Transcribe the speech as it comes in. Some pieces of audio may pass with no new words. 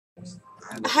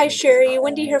Hi, Sherry.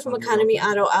 Wendy here from Economy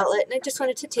Auto Outlet, and I just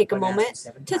wanted to take a moment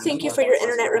to thank you for your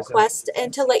internet request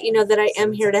and to let you know that I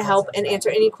am here to help and answer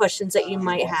any questions that you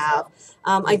might have.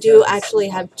 I do actually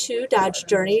have two Dodge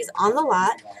Journeys on the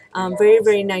lot. Very,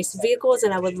 very nice vehicles,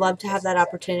 and I would love to have that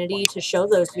opportunity to show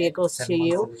those vehicles to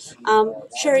you.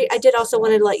 Sherry, I did also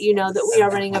want to let you know that we are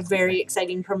running a very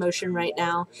exciting promotion right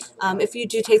now. If you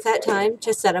do take that time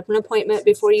to set up an appointment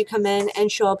before you come in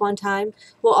and show up on time,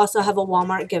 we'll also have a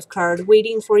Walmart gift card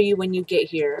waiting for you when you get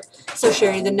here. So,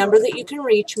 Sherry, the number that you can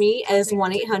reach me is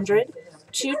 1-800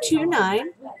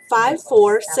 229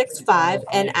 5465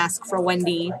 and ask for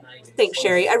Wendy. Thanks,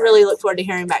 Sherry. I really look forward to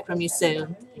hearing back from you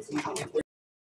soon.